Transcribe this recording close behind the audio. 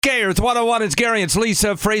Okay, Earth 101, it's Gary, it's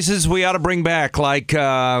Lisa. Phrases we ought to bring back, like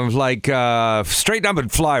straighten up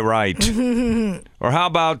and fly right. Or how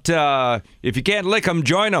about, if you can't lick 'em,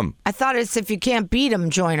 join 'em. I thought it's if you can't beat 'em,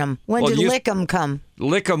 join 'em. When did lick 'em come?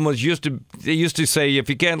 Lick 'em they used to say, if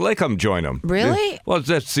you can't lick 'em, join 'em. Really? Well,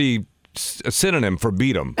 that's a synonym for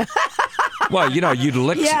beat 'em. Well, you'd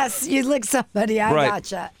lick. Yes, you'd lick somebody. I right.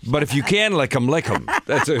 gotcha. But if you can lick 'em, lick 'em.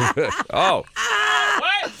 That's oh.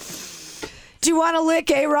 What? Do you want to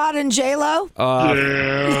lick A-Rod and J-Lo?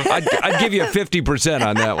 I'd give you a 50%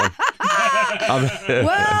 on that one.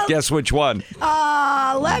 Well, guess which one?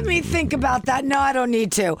 Let me think about that. No, I don't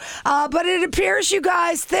need to. But it appears, you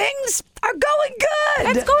guys, things are going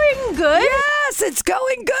good. It's going good? Yes, it's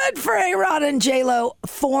going good for A-Rod and J-Lo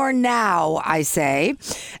for now, I say.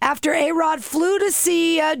 After A-Rod flew to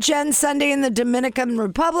see Jen Sunday in the Dominican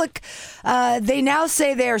Republic, they now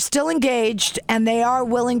say they are still engaged and they are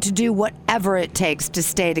willing to do whatever it takes to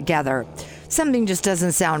stay together. Something just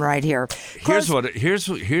doesn't sound right here. Here's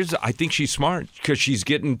I think she's smart because she's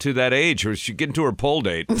getting to that age, or she's getting to her pole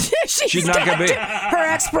date. she's not going to be.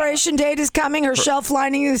 Her expiration date is coming. Her shelf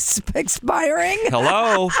lining is expiring.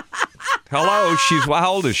 Hello. How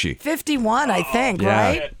old is she? 51, I think,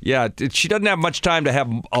 right? Yeah. She doesn't have much time to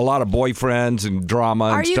have a lot of boyfriends and drama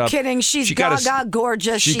and stuff. Are you kidding? She's gaga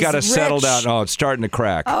gorgeous. She's got to rich. settle down. Oh, it's starting to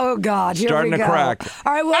crack. Oh, God. Here starting we go. to crack.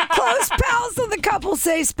 All right, well, close pals of the couple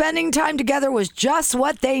say spending time together was just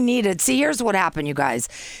what they needed. See, here's what happened, you guys.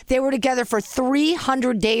 They were together for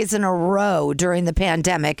 300 days in a row during the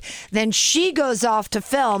pandemic. Then she goes off to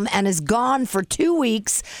film and is gone for 2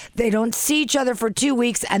 weeks. They don't see each other for 2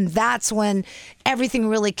 weeks, and that's when everything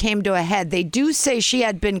really came to a head. They do say she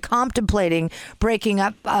had been contemplating breaking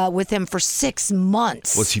up with him for 6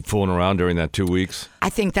 months. Was he fooling around during that 2 weeks? I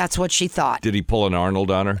think that's what she thought. Did he pull an Arnold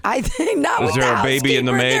on her? I think not. Was with there the a baby in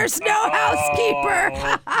the maid? There's no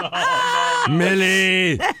housekeeper.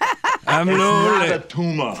 Millie, I'm lonely. It's not a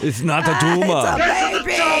tumor. It's not a tumor. It's a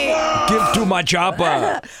baby. Give to my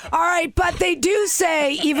chopper. All right, but they do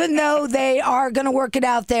say, even though they are going to work it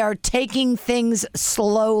out, they are taking things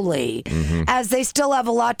slowly, as they still have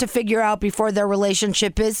a lot to figure out before their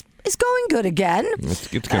relationship is going good again.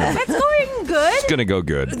 It's It's going good. gonna go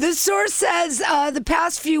good. The source says the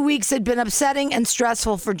past few weeks had been upsetting and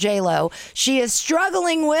stressful for J-Lo. She is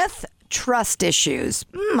struggling with trust issues.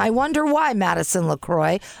 I wonder why, Madison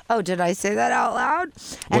LaCroix. Oh, did I say that out loud?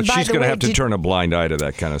 Well, And by she's the going to way, have to turn a blind eye to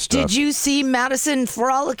that kind of stuff. Did you see Madison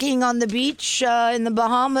frolicking on the beach in the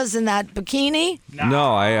Bahamas in that bikini?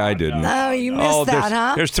 No, I didn't. Oh, you missed that,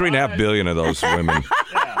 huh? There's 3.5 billion of those women.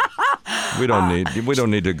 We don't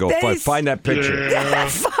need to go find that picture. Find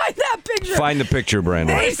that picture. Find the picture,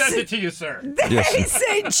 Brandon. I sent it to you, sir. They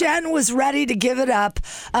say Jen was ready to give it up,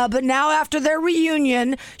 but now after their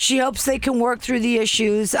reunion, she hopes they can work through the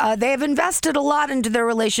issues. They have invested a lot into their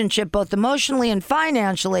relationship, both emotionally and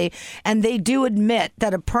financially, and they do admit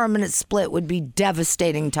that a permanent split would be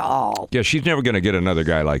devastating to all. Yeah, she's never going to get another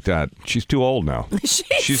guy like that. She's too old now.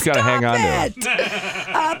 She's got to hang on to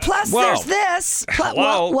him. Plus, Well, there's this.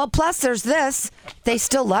 Plus, there's this. They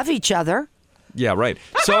still love each other. Yeah, right.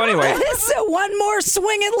 So anyway, So one more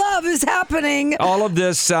swing at love is happening. all of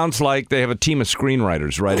this sounds like they have a team of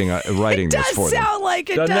screenwriters writing this for them. Does sound like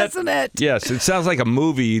it, doesn't it? Yes, it sounds like a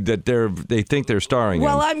movie that they think they're starring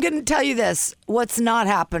Well, in. I'm going to tell you this. What's not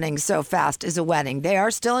happening so fast is a wedding. They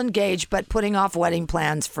are still engaged, but putting off wedding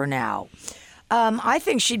plans for now. I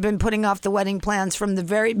think she'd been putting off the wedding plans from the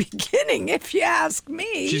very beginning, if you ask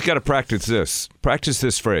me. She's got to practice this. Practice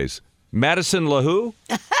this phrase. Madison LaWho?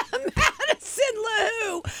 Madison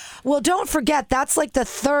LaWho. Well, don't forget, that's like the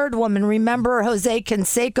third woman. Remember Jose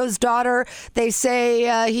Canseco's daughter? They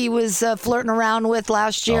say he was flirting around with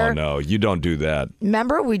last year. Oh, no, you don't do that.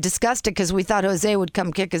 Remember? We discussed it because we thought Jose would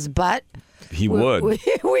come kick his butt. He would.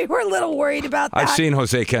 We were a little worried about that. I've seen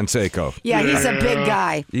Jose Canseco. Yeah, he's a big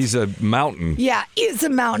guy. He's a mountain. Yeah, he's a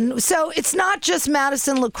mountain. So it's not just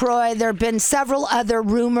Madison LaCroix. There have been several other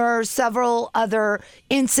rumors, several other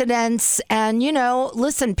incidents. And,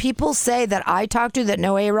 listen, people say that I talk to that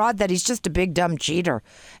know A-Rod that he's just a big dumb cheater.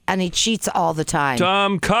 And he cheats all the time.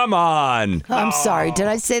 Tom, come on. I'm sorry. Did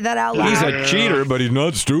I say that out loud? He's a cheater, but he's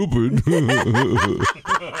not stupid.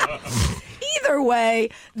 Either way,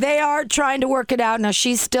 they are trying to work it out. Now,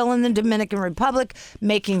 she's still in the Dominican Republic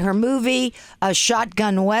making her movie, A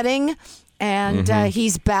Shotgun Wedding, and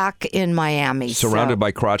he's back in Miami. Surrounded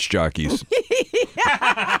by crotch jockeys.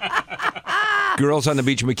 Girls on the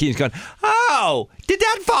beach in bikinis going, oh, did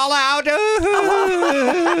that fall out?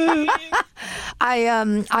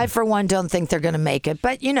 I for one don't think they're going to make it.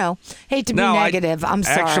 But hate to be negative. I'm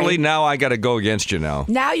sorry. Actually, now I got to go against you now.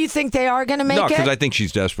 Now you think they are going to make it? No, because I think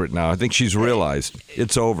she's desperate now. I think she's realized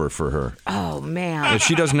it's over for her. Oh man! If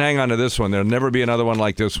she doesn't hang on to this one, there'll never be another one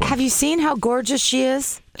like this one. Have you seen how gorgeous she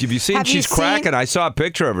is? Have you seen? She's cracking. I saw a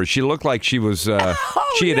picture of her. She looked like she was.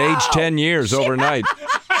 She had aged 10 years overnight.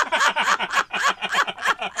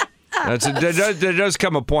 There does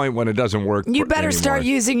come a point when it doesn't work. You better anymore. start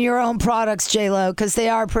using your own products, J-Lo, because they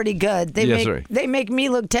are pretty good. They make me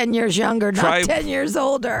look 10 years younger, not 10 years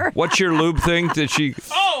older. What's your lube thing?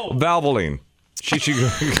 Valvoline. She should go.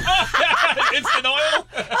 Instant oil?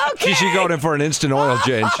 Okay. She should go in for an instant oil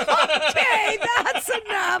change. Okay, that's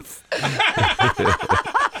enough.